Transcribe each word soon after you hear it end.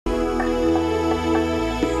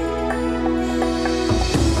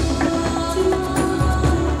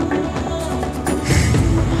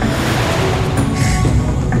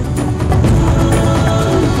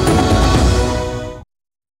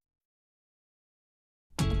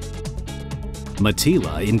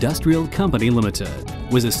MATILA Industrial Company Limited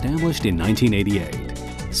was established in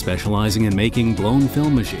 1988, specializing in making blown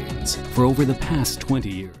film machines for over the past 20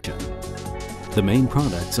 years. The main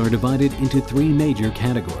products are divided into three major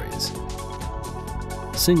categories: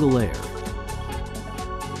 single layer,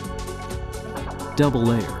 double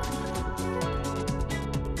layer,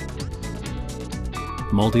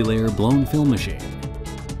 multi-layer blown film machine.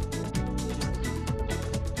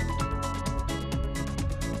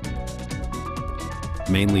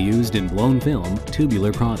 Mainly used in blown film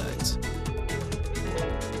tubular products.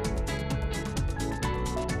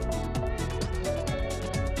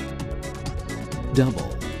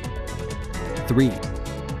 Double, 3,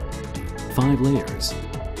 5 layers,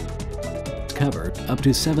 cover up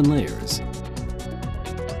to 7 layers.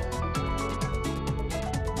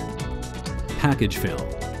 Package film,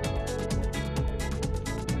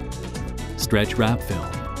 stretch wrap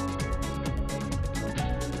film,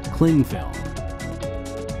 cling film,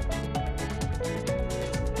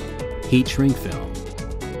 heat shrink film,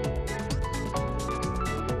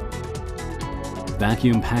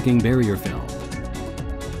 vacuum packing barrier film,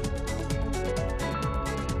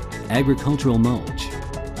 agricultural mulch,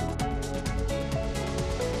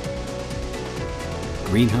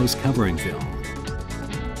 greenhouse covering film,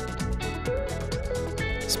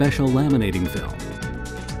 special laminating film,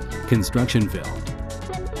 construction film,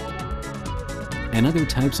 and other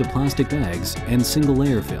types of plastic bags and single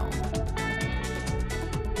layer film,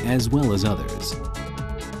 as well as others.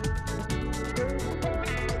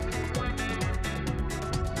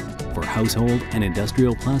 For household and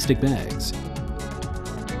industrial plastic bags,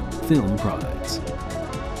 film products.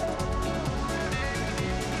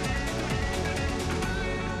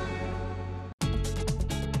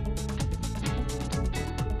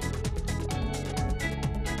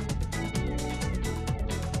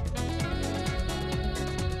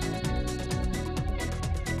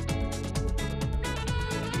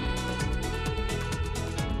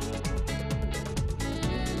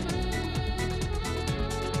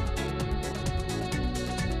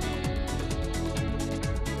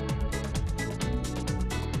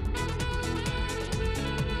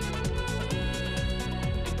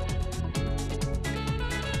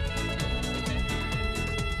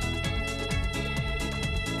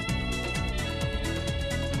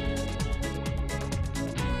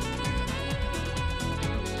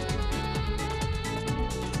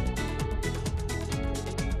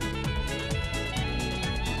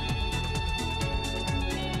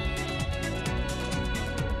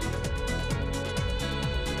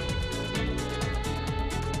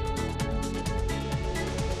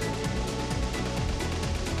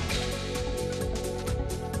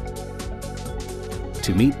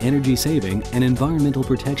 To meet energy saving and environmental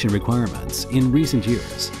protection requirements in recent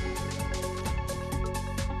years,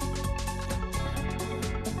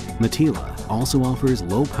 MATILA also offers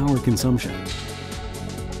low power consumption,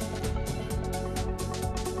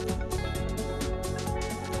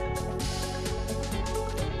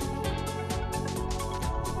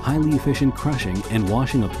 highly efficient crushing and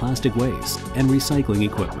washing of plastic waste and recycling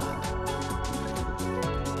equipment.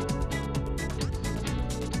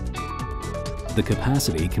 The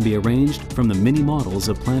capacity can be arranged from the mini models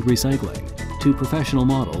of plant recycling to professional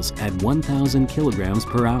models at 1,000 kilograms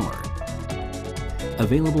per hour.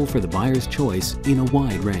 Available for the buyer's choice in a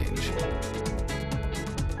wide range.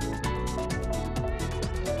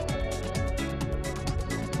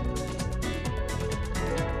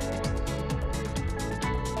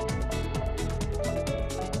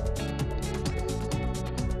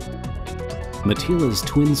 MATILA's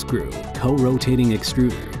twin screw co-rotating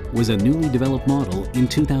extruder was a newly developed model in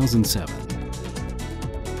 2007.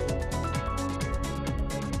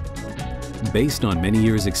 Based on many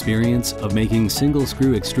years' experience of making single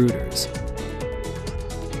screw extruders,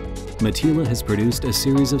 MATILA has produced a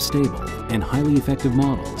series of stable and highly effective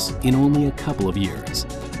models in only a couple of years.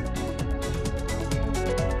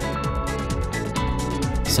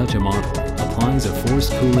 Such a model applies a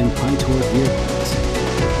forced cooling high torque gearbox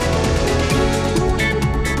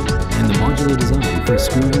and the modular design for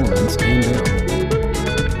screw elements and barrel.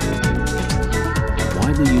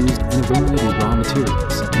 Widely used in a variety of raw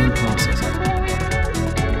materials and processing.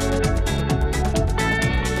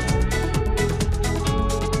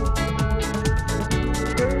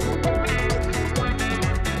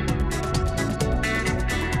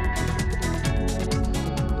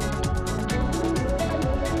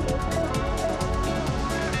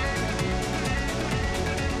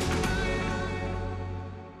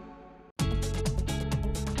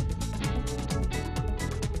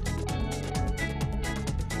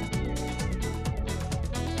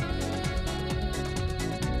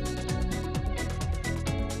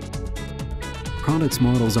 products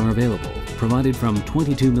models are available, provided from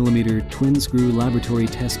 22mm twin-screw laboratory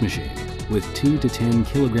test machine with 2 to 10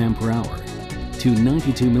 kg per hour to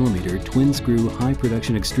 92mm twin-screw high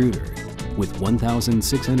production extruder with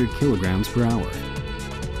 1,600 kg per hour,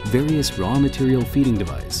 various raw material feeding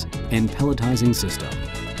device and pelletizing system,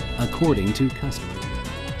 according to customer.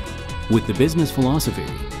 With the business philosophy,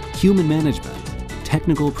 human management,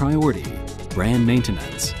 technical priority, brand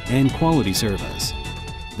maintenance, and quality service,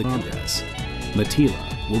 the Congress,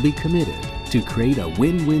 MATILA will be committed to create a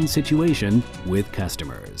win-win situation with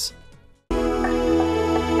customers.